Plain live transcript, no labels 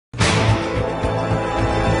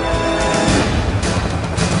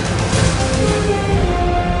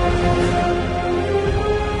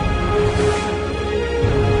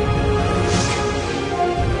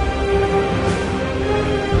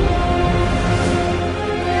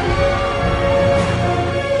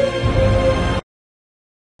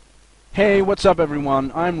Hey, what's up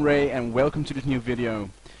everyone? I'm Ray and welcome to this new video.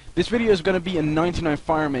 This video is going to be a 99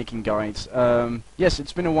 firemaking guide. Yes,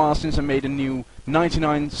 it's been a while since I made a new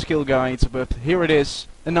 99 skill guide, but here it is,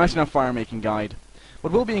 a 99 firemaking guide.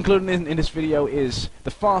 What will be included in this video is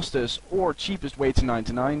the fastest or cheapest way to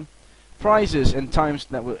 99, prizes and times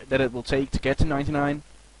that it will take to get to 99,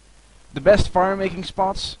 the best firemaking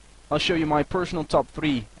spots. I'll show you my personal top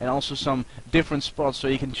 3 and also some different spots so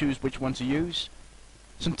you can choose which one to use.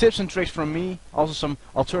 Some tips and tricks from me, also some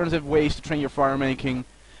alternative ways to train your firemaking,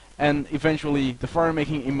 and eventually the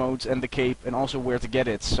firemaking emotes and the cape and also where to get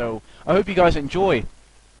it. So I hope you guys enjoy.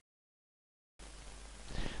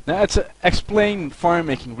 Now to explain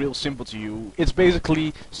firemaking real simple to you, it's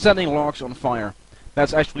basically setting logs on fire.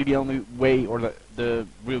 That's actually the only way, or the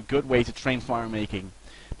real good way to train firemaking.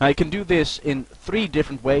 Now you can do this in 3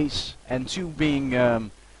 different ways, and 2 being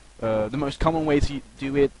the most common way to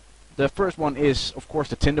do it. The first one is, of course,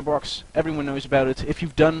 the tinderbox. Everyone knows about it. If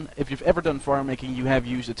you've ever done firemaking, you have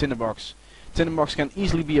used a tinderbox. Tinderbox can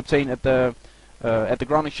easily be obtained at the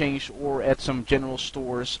Grand Exchange or at some general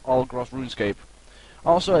stores all across Runescape.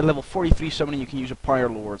 Also, at level 43 summoning, you can use a Pyre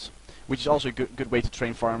Lord, which is also a good way to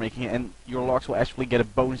train firemaking, and your logs will actually get a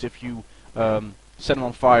bonus if you set them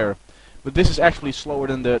on fire. But this is actually slower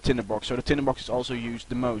than the tinderbox, so the tinderbox is also used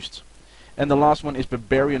the most. And the last one is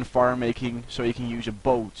barbarian firemaking, so you can use a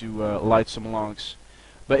bow to light some logs.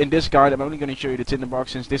 But in this guide I'm only going to show you the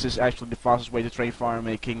tinderbox, since this is actually the fastest way to train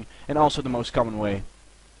firemaking and also the most common way.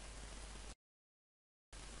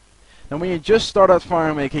 Now when you just start out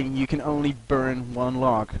firemaking, you can only burn 1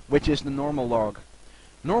 log, which is the normal log.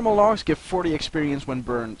 Normal logs give 40 experience when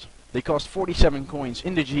burned. They cost 47 coins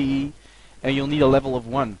in the GE, and you'll need a level of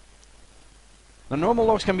 1. Now normal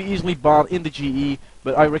logs can be easily bought in the GE,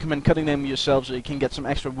 but I recommend cutting them yourself so you can get some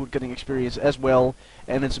extra wood cutting experience as well,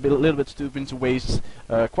 and it's a little bit stupid to waste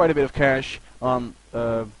quite a bit of cash on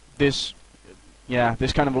this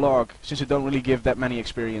kind of log, since it don't really give that many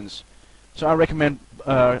experience. So I recommend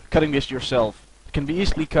cutting this yourself. It can be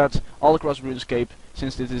easily cut all across RuneScape,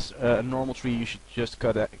 since this is a normal tree you should just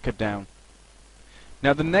cut down.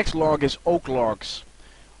 Now the next log is oak logs.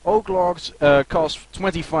 Oak logs cost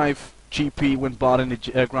 25 GP when bought in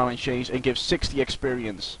the Grand Exchange and give 60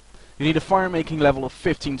 experience. You need a firemaking level of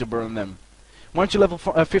 15 to burn them. Once you level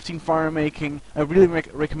 15 firemaking, I really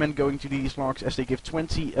recommend going to these logs, as they give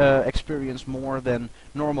 20 experience more than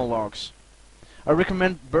normal logs. I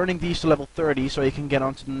recommend burning these to level 30 so you can get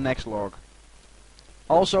onto the next log.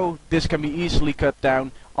 Also, this can be easily cut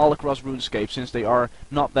down all across RuneScape, since they are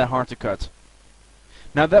not that hard to cut.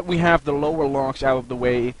 Now that we have the lower logs out of the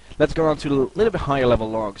way, let's go on to the little bit higher level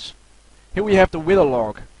logs. Here we have the Wither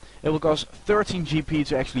log. It will cost 13 GP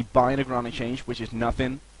to actually buy in the Grand Exchange, which is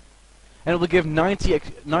nothing. And it will give 90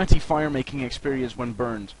 firemaking experience when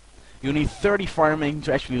burned. You'll need 30 firemaking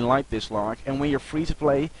to actually light this log, and when you're free to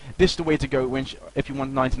play, this is the way to go if you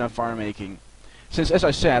want 99 firemaking. Since, as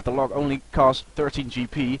I said, the log only costs 13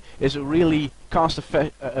 GP, it's a really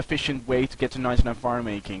cost-efficient way to get to 99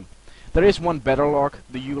 firemaking. There is one better log,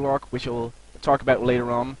 the U log, which I'll talk about later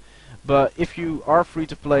on. But if you are free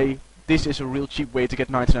to play, this is a real cheap way to get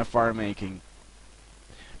 99 firemaking.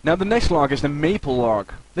 Now the next log is the maple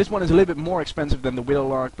log. This one is a little bit more expensive than the willow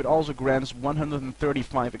log, but also grants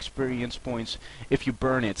 135 experience points if you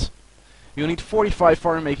burn it. You'll need 45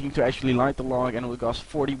 firemaking to actually light the log, and it will cost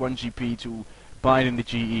 41 GP to buy it in the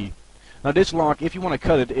GE. Now this log, if you want to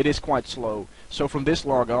cut it, it is quite slow. So from this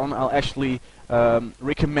log on, I'll actually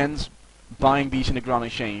recommend buying these in the Grand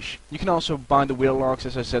Exchange. You can also buy the willow logs,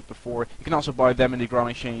 as I said before. You can also buy them in the Grand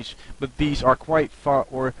Exchange, but these are quite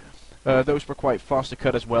those were quite fast to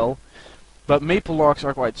cut as well. But maple logs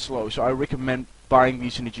are quite slow, so I recommend buying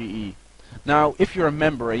these in the GE. Now, if you're a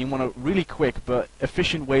member and you want a really quick but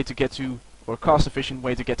efficient way to get to, or cost-efficient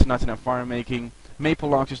way to get to 99 firemaking, maple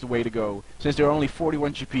logs is the way to go, since they're only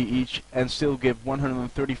 41 GP each and still give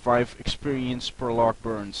 135 experience per log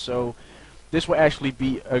burned. So this will actually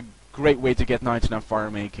be a great way to get 99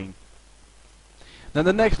 firemaking. Now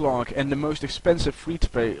the next log, and the most expensive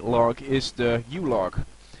free-to-play log, is the U log.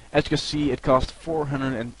 As you can see, it costs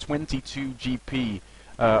 422 GP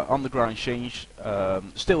on the Grand Exchange.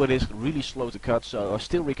 Still, it is really slow to cut, so I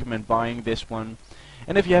still recommend buying this one.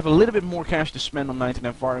 And if you have a little bit more cash to spend on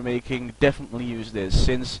 99 firemaking, definitely use this,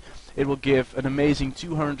 since it will give an amazing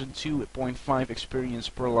 202.5 experience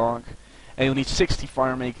per log, and you'll need 60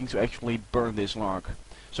 firemaking to actually burn this log.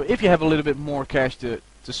 So if you have a little bit more cash to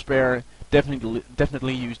spare,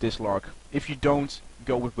 definitely use this log. If you don't,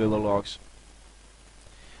 go with willow logs.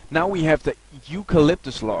 Now we have the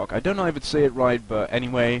eucalyptus log. I don't know if I say it right, but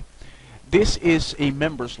anyway, this is a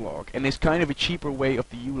members log, and it's kind of a cheaper way of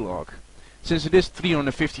the U log. Since it is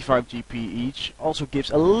 355 GP each, also gives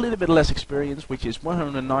a little bit less experience, which is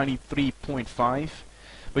 193.5,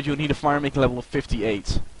 but you'll need a firemaking level of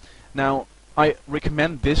 58. Now, I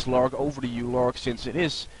recommend this log over the U log since it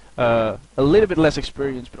is a little bit less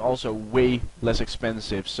experience, but also way less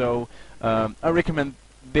expensive. So I recommend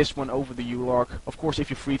this one over the U log. Of course, if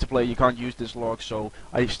you're free to play, you can't use this log, so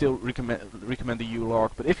I still recommend the U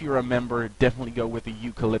log. But if you're a member, definitely go with the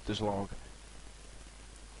Eucalyptus log.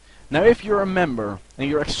 Now, if you're a member and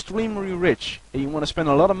you're extremely rich and you want to spend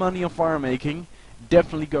a lot of money on firemaking,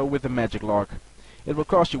 definitely go with the magic log. It will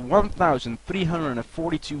cost you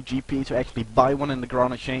 1,342 GP to actually buy one in the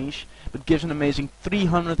Grand Exchange, but gives an amazing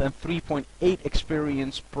 303.8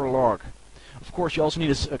 experience per log. Of course, you also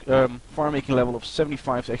need a firemaking level of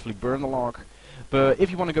 75 to actually burn the log, but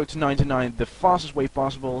if you want to go to 99 the fastest way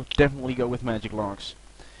possible, definitely go with magic logs.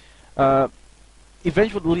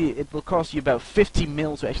 Eventually it will cost you about 50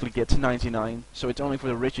 mil to actually get to 99, so it's only for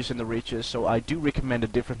the richest and the richest, so I do recommend a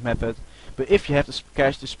different method. But if you have the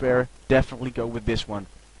cash to spare, definitely go with this one.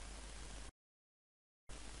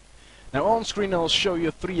 Now on screen I'll show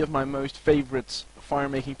you 3 of my most favorite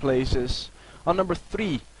firemaking places. On number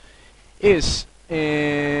 3 is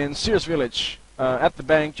in Sears Village. At the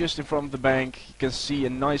bank, just in front of the bank, you can see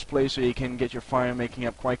a nice place where you can get your firemaking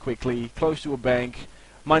up quite quickly, close to a bank.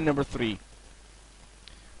 My number 3.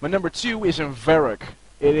 My number 2 is in Varrock.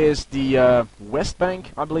 It is the West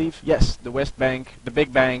Bank, I believe. Yes, the West Bank, the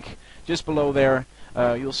big bank. Just below there,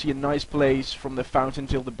 you'll see a nice place from the fountain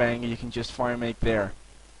till the bank, and you can just firemake there.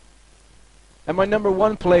 And my number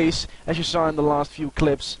 1 place, as you saw in the last few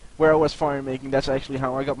clips, where I was firemaking, that's actually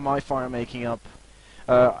how I got my firemaking up.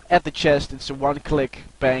 At the chest, it's a one-click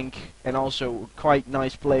bank, and also a quite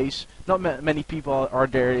nice place. Not many people are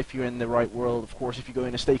there if you're in the right world. Of course, if you go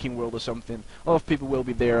in a staking world or something, a lot of people will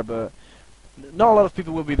be there, but not a lot of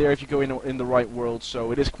people will be there if you go in the right world.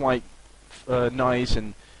 So it is quite nice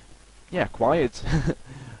and yeah, quiet.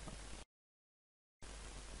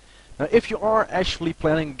 Now, if you are actually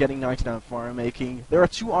planning on getting 99 firemaking, there are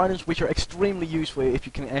 2 items which are extremely useful if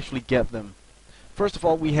you can actually get them. First of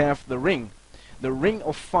all, we have the ring. The Ring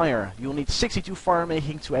of Fire. You'll need 62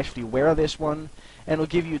 firemaking to actually wear this one, and it'll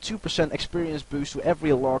give you a 2% experience boost to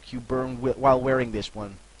every log you burn while wearing this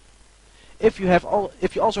one. If you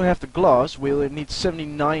also have the gloves, we'll need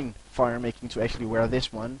 79 firemaking to actually wear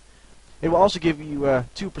this one. It will also give you a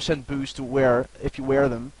 2% boost to wear if you wear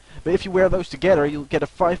them, but if you wear those together, you'll get a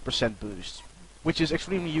 5% boost, which is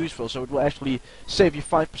extremely useful. So it will actually save you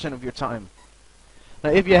 5% of your time. Now,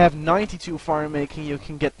 if you have 92 firemaking, you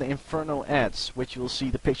can get the Inferno ads, which you'll see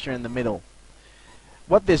the picture in the middle.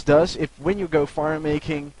 What this does, when you go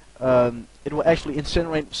firemaking, it will actually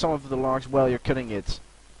incinerate some of the logs while you're cutting it.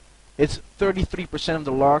 It's 33% of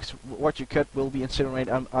the logs, what you cut will be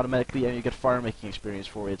incinerated automatically, and you get firemaking experience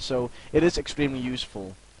for it. So it is extremely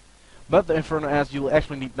useful. But the Inferno ads, you will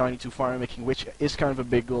actually need 92 firemaking, which is kind of a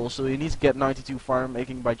big goal. So you need to get 92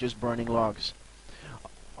 firemaking by just burning logs.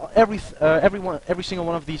 Every single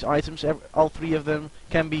one of these items, all 3 of them,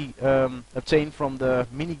 can be obtained from the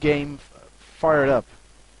mini game Fire It Up,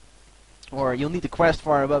 or you'll need the quest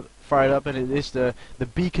Fire It Up, and it is the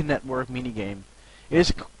Beacon Network mini game. It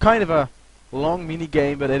is kind of a long mini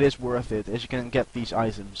game, but it is worth it, as you can get these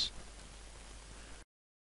items.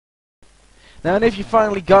 Now, and if you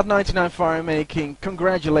finally got 99 firemaking,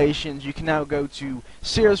 congratulations! You can now go to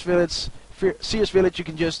Sears Village. You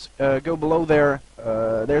can just go below there.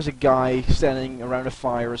 There's a guy standing around a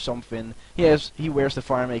fire or something. He wears the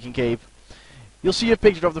firemaking cape. You'll see a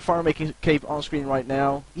picture of the firemaking cape on screen right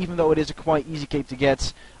now. Even though it is a quite easy cape to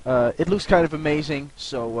get, it looks kind of amazing.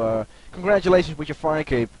 So congratulations with your fire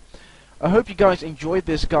cape. I hope you guys enjoyed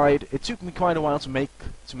this guide. It took me quite a while to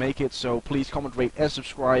make it, so please comment, rate, and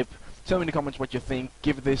subscribe. Tell me in the comments what you think.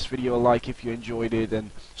 Give this video a like if you enjoyed it, and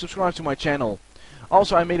subscribe to my channel.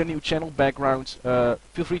 Also, I made a new channel background.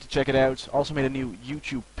 Feel free to check it out. Also made a new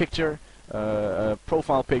YouTube picture,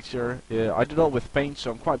 profile picture. I did all with paint,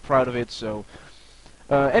 so I'm quite proud of it. So,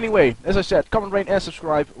 anyway, as I said, comment, rate, and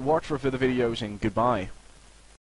subscribe. Watch for further videos, and goodbye.